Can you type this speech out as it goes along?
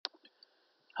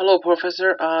Hello,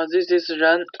 Professor. This is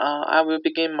Ren. I will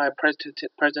begin my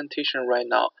presentation right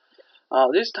now.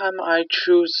 This time I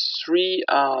choose three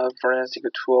forensic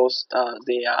tools.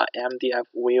 They are MDF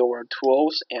viewer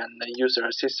tools and the user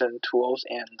assistant tools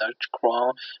and the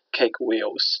Chrome cake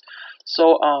wheels.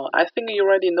 So I think you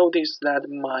already noticed that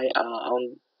my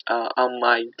on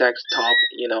my desktop,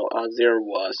 there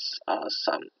was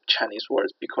some Chinese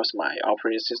words because my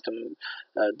operating system,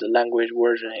 the language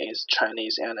version is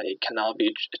Chinese and it cannot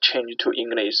be changed to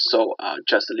English. So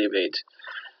just leave it.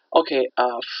 Okay,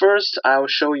 first I'll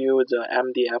show you the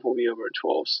MDF viewer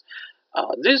tools.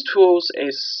 These tools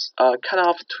is kind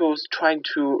of tools trying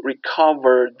to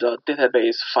recover the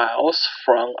database files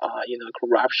from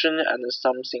corruption and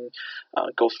something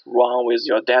goes wrong with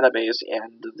your database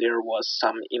and there was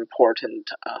some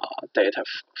important data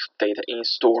in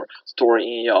store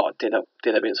in your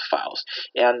database files.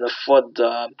 And for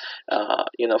the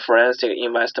forensic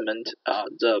investment,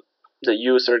 the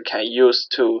user can use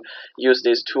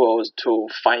these tools to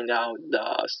find out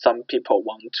some people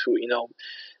want to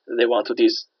they want to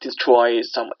destroy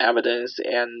some evidence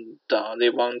and they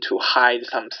want to hide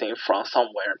something from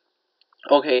somewhere.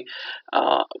 Okay,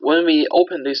 when we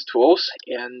open these tools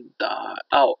and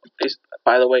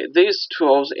by the way, these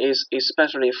tools is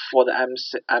especially for the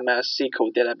MS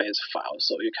SQL database file,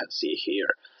 so you can see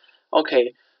here.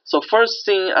 Okay, so first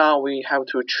thing we have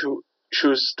to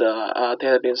choose the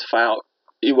database file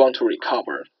you want to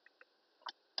recover.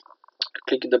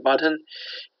 Click the button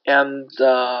and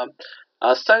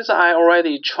since I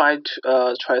already tried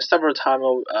several times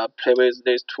play with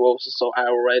these tools, so I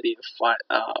already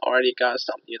got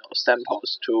some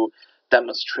samples to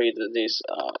demonstrate this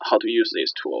how to use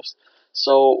these tools.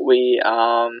 So we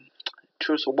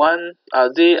choose one.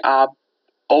 They are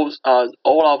all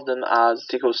of them are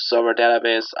SQL Server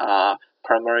database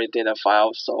primary data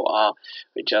files. So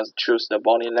we just choose the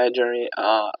body ledger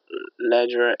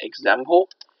example,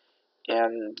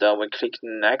 and we click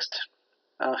next.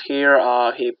 Here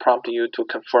he prompts you to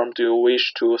confirm do you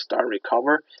wish to start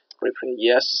recover. Repeat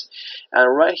yes,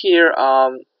 and right here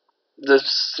the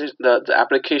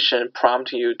application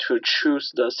prompt you to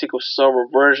choose the SQL Server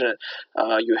version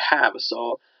you have.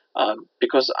 So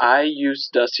because I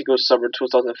used the SQL Server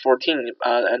 2014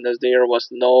 and there was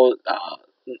no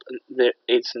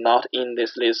it's not in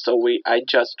this list, so I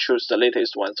just choose the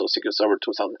latest one, so SQL Server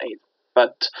 2008.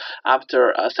 But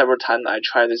after several times I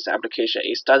try this application,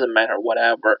 it doesn't matter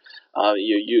whatever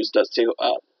you use the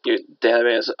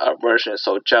database version.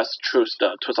 So just choose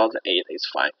the 2008. It's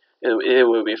fine. It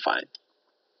will be fine.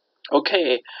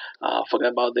 Okay,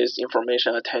 forget about this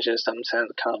information, attention, something kind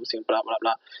of thing, blah blah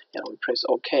blah, and we press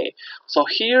OK. So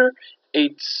here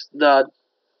it's the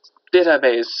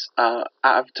database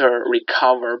after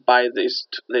recovered by these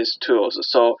tools.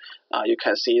 So you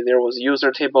can see there was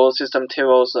user tables, system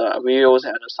tables, views,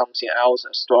 and something else,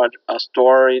 stored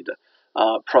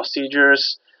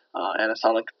procedures, and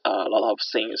some a lot of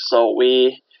things. So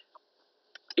we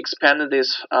expanded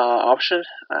this option,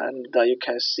 and you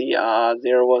can see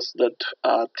there was the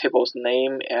table's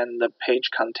name and the page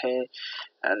content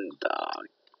and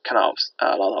kind of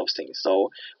a lot of things.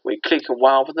 So we click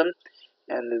one of them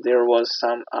and there was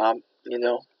some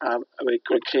we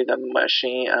click the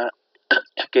machine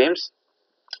games.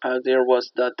 There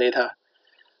was the data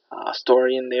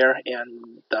stored in there,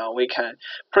 and we can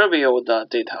preview the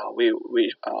data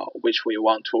which we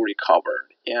want to recover,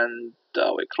 and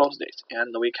we close this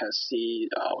and we can see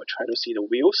we try to see the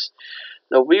views.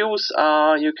 The views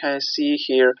you can see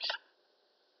here,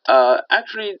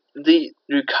 actually they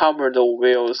recover the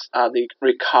wheels. They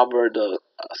recover the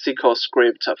SQL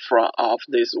script from of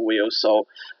this wheel. So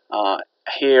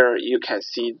here you can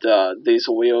see these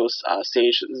wheels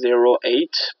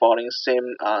CH08 following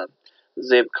same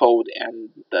zip code, and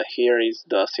here is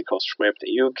the SQL script.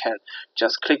 You can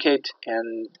just click it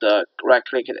and right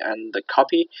click it and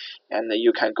copy, and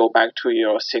you can go back to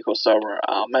your SQL Server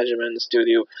Management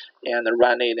Studio and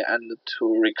run it and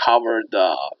to recover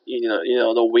the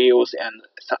the wheels and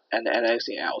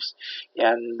anything else.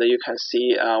 And you can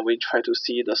see we try to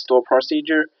see the store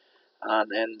procedure,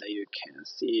 and you can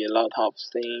see a lot of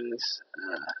things.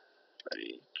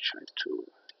 We try to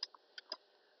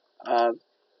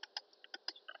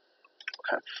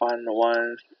can find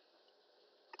one.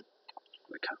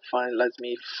 We can find. Let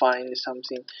me find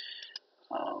something.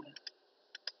 Um,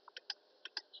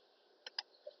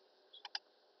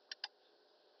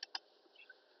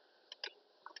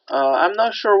 I'm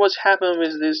not sure what's happened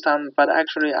with this time, but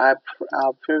actually, I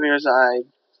previous I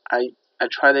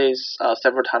tried this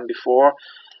several times before.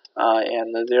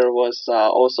 and there was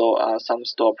also some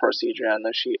store procedure, and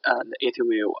it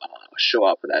will show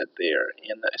up that there,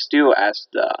 and still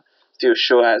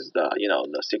show as the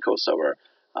the SQL Server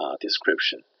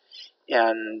description.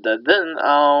 And then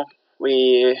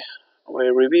we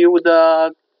review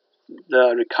the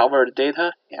recovered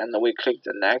data, and we click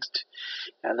the next.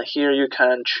 And here you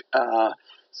can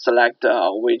select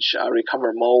which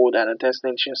recover mode and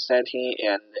destination setting,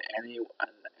 and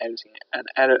anything, and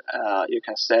you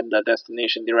can set the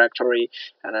destination directory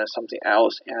and something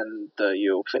else, and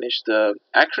you finish the.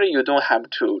 Actually, you don't have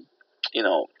to, you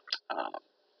know.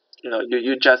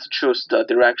 You just choose the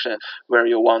direction where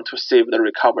you want to save the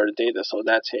recovered data, so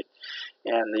that's it.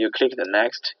 And you click the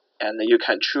next, and you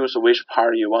can choose which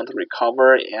part you want to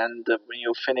recover, and when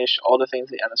you finish all the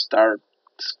things, and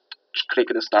click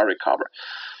the start recover.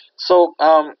 So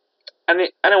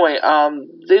anyway,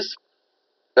 this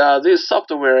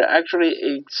software actually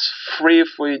it's free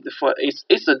for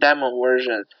it's a demo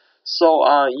version, so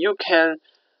you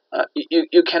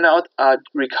cannot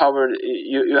recover.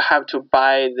 You have to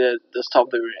buy the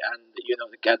software and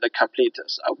get the complete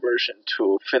version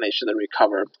to finish the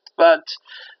recover. But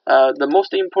the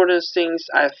most important things,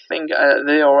 I think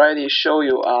they already show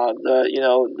you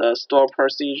the store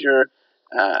procedure,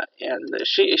 and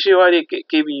she already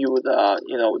gave you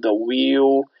the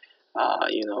view,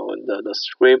 the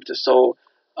script. So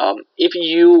if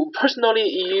you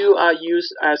are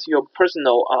used as your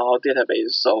personal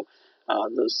database, so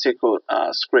the SQL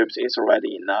script is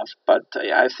already enough. But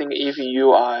I think if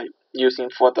you are using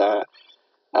for the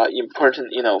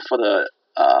important, for the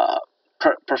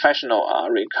professional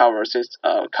recovery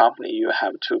company, you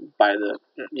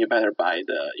better buy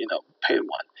the paid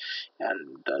one.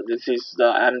 And this is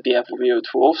the MDF view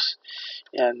tools,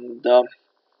 and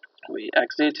we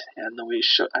exit, and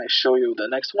I show you the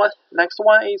next one. Next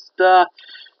one is the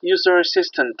user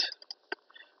assistant.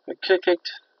 We click it.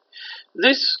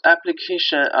 This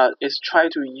application is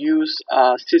trying to use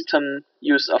a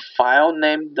file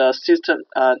named the system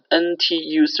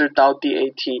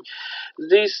ntuser.dat.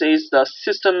 This is the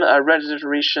system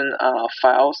registration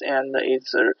files, and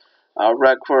it's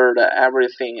record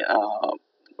everything.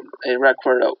 A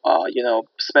record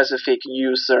specific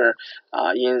user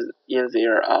in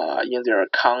their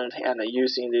account, and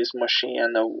using this machine,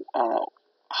 and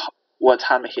what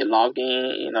time he logged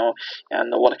in,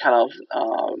 and what kind of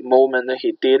movement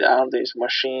he did on this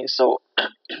machine. So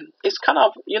it's kind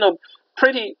of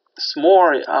pretty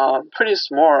small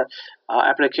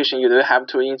application. You don't have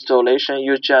to installation.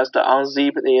 You just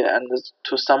unzip it and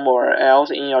to somewhere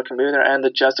else in your computer, and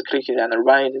just click it and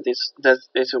run it. It's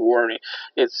working.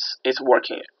 It's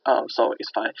working. So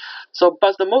it's fine. So,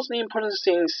 but the most important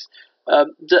things,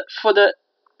 for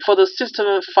the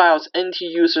system files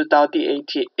ntuser.dat,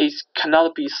 it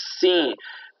cannot be seen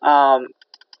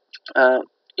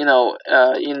in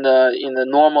the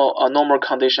normal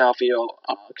condition of your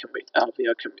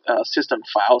system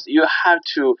files. You have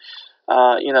to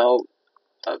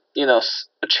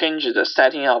change the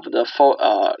setting of the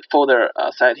folder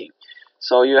setting.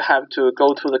 So you have to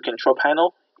go to the control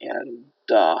panel, and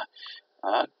go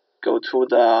to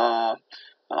the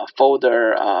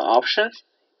folder options,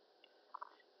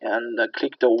 and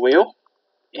click the wheel.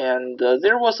 And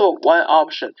there was one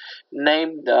option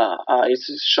named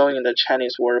it's showing in the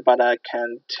Chinese word, but I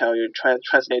can tell you,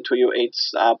 translate to you.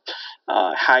 It's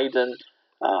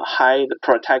hide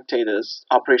protected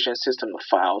operation system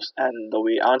files, and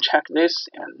we uncheck this,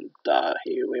 and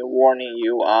he will warning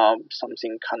you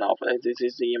something kind of this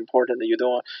is important. You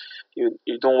don't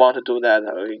want to do that.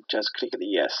 We just click the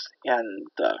yes, and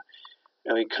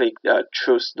we click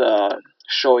choose the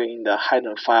showing the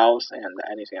hidden files and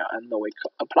anything else, and we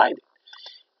apply it,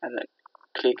 and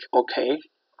click OK,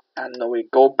 and we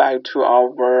go back to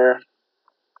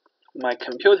my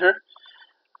computer,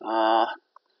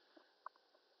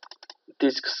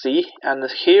 disk C, and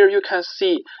here you can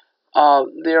see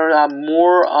there are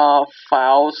more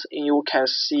files you can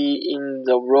see in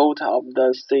the root of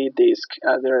the C disk.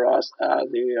 They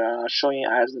are showing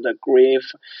as the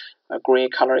green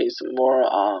color is more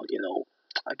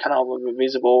kind of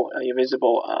invisible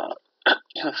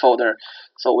folder.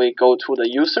 So we go to the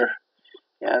user,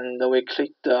 and we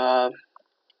click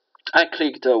I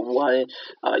clicked one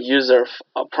user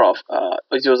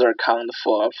account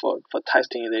for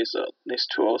testing this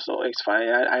tool, so it's fine.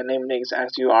 I named it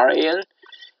as URAN,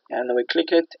 and we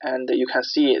click it, and you can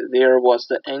see there was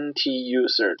the NT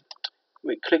user.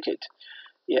 We click it.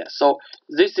 Yeah, so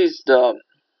this is the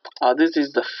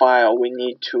file we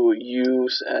need to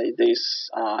use this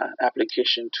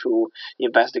application to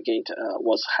investigate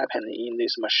what's happening in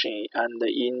this machine and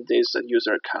in this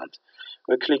user account.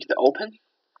 we click the open,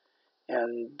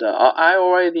 and I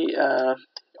already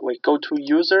we go to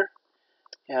user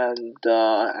and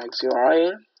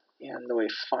XURL, and we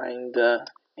find the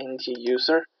NT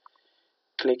user,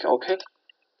 click OK.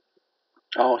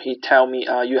 Oh, he tell me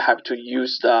you have to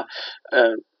use the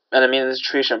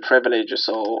administration privilege,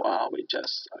 so we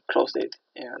just close it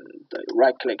and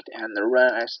right click and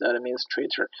run as the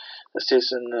administrator. The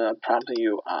system prompt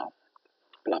you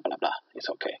blah blah blah. It's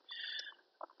okay.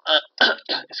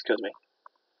 Excuse me.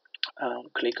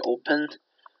 Click open.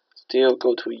 Still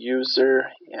go to user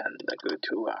and go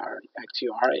to our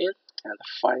XURL and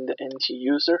find the NT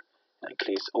user and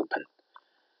click open.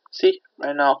 See,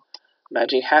 right now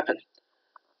magic happened.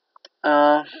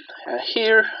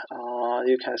 Here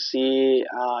you can see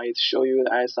it show you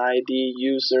the SID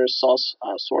user source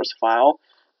file,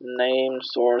 name,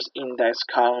 source, index,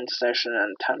 count, session,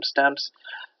 and timestamps.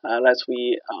 Let's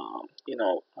we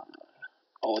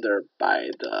order by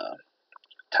the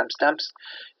timestamps.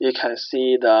 You can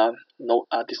see the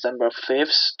December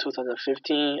 5th,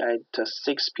 2015 at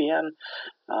 6 p.m.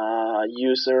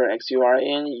 User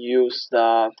XURL use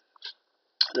the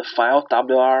file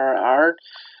WRR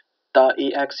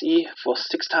 .exe for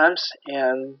 6 times,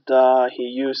 and he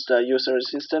used the user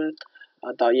system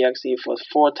 .exe for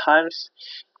 4 times,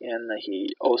 and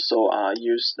he also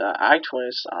used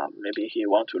iTunes. Maybe he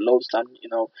want to load some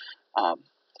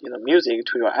music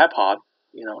to your iPod,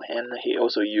 and he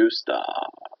also used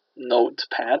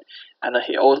Notepad, and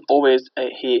he always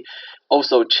he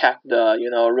also check the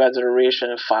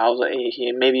reservation files.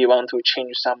 He maybe want to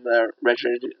change some of the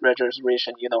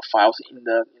reservation files in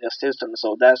the system,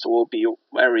 so that will be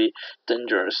very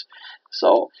dangerous.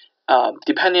 So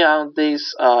depending on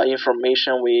this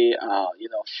information we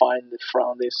find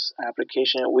from this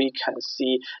application, we can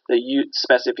see the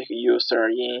specific user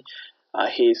in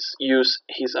his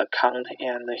account,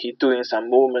 and he doing some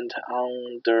movement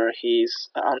under his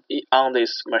on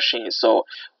this machine, so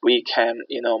we can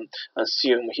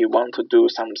assume he want to do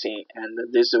something, and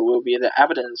this will be the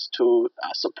evidence to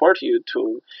support you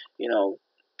to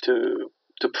to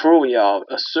prove your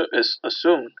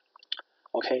assume.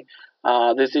 Okay,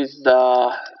 this is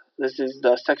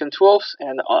the second tool,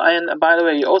 and by the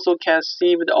way, you also can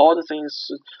see with all the things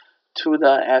to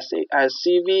the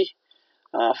SCV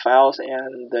files,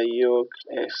 and you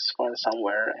expand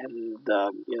somewhere, and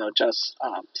just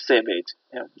save it.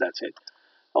 That's it.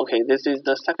 Okay, this is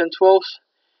the second tool,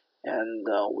 and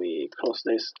we close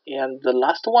this. And the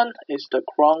last one is the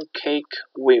Crown Cake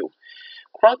Wheel.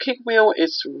 Crown Cake Wheel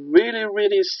is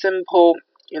really simple.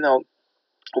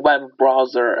 Web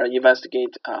browser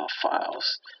investigate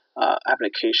files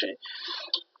application.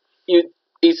 You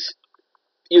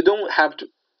don't have to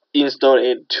install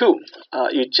it too.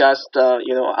 You just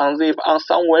unzip on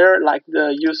somewhere like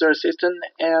the user system,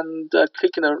 and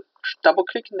double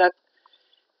click that,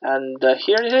 and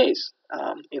here it is.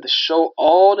 It show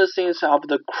all the things of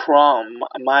the Chrome,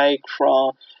 my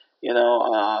Chrome,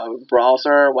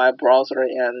 browser, web browser,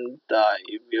 and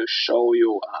it will show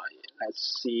you.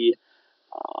 Let's see.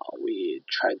 We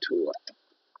try to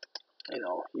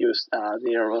use.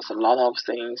 There was a lot of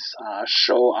things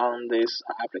show on this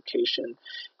application,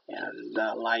 and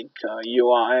like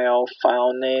URL,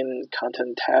 file name,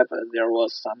 content tab, there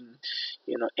was some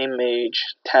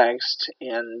image, text,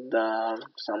 and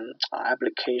some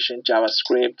application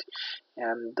JavaScript,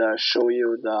 and show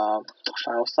you the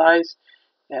file size,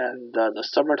 and the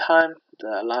server time,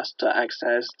 the last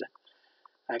accessed,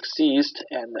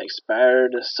 and the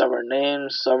expired server name,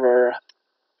 server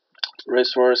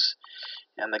resource,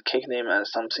 and the cake name, and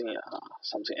something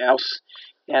else.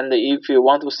 And if you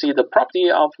want to see the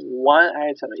property of one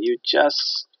item, you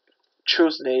just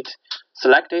choose it,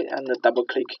 select it, and double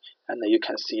click, and you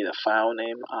can see the file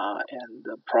name and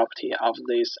the property of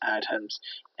these items,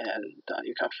 and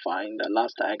you can find the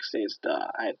last access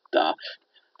at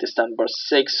December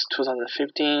 6,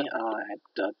 2015 at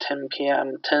 10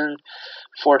 p.m.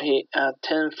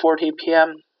 10:40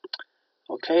 p.m.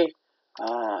 Okay,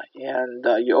 and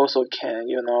you also can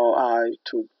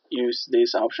to use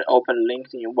this option, open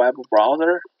LinkedIn web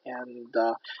browser, and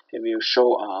it will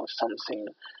show something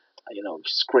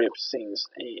script things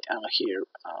here,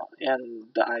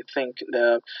 and I think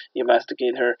the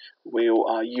investigator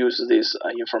will use this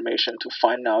information to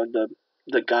find out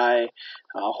the guy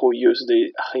who used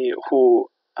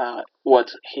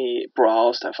what he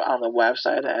browsed on the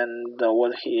website, and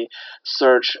what he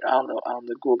searched on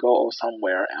the Google or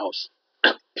somewhere else.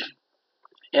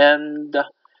 and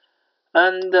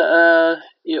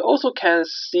you also can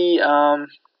see um,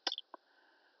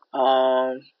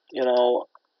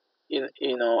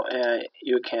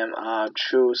 you can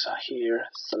choose here,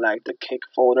 select the cake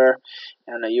folder,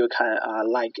 and you can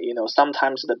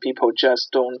sometimes the people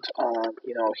just don't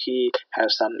he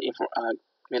has some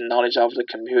knowledge of the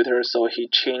computer, so he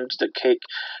changed the cake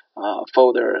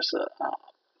folders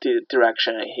the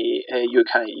direction. You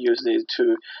can use it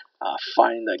to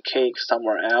find the cake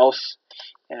somewhere else,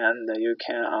 and you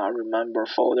can remember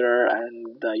folder,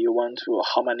 and you want to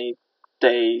how many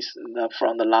days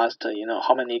from the last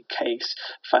how many cakes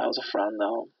files from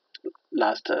the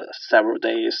last several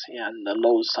days, and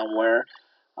load somewhere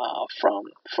from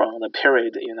the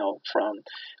period from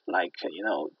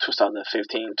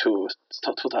 2015 to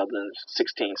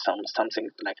 2016, something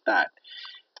like that.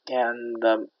 And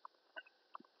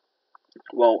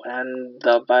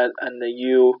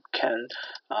you can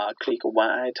click one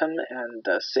item and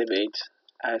save it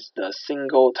as the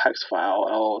single text file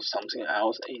or something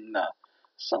else in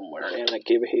somewhere, and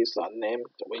give his name.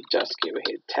 We just give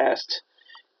it test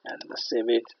and save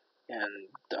it, and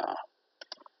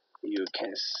you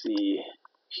can see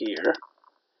here.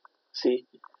 See,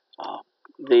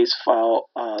 this file,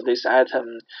 this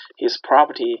item, his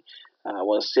property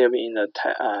was saved in the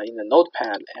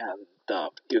notepad, and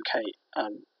you can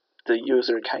the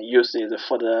user can use it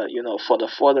for the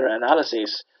further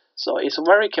analysis. So it's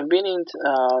very convenient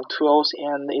tools,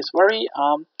 and it's very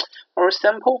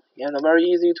simple and very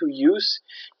easy to use,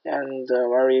 and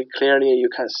very clearly you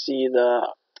can see the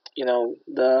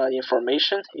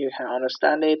information. You can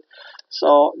understand it.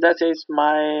 So that is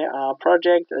my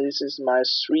project. This is my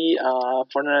three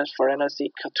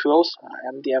forensic tools: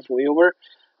 MDF viewer,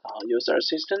 user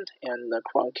assistant, and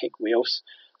Chrome Cake wheels.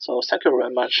 So thank you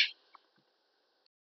very much.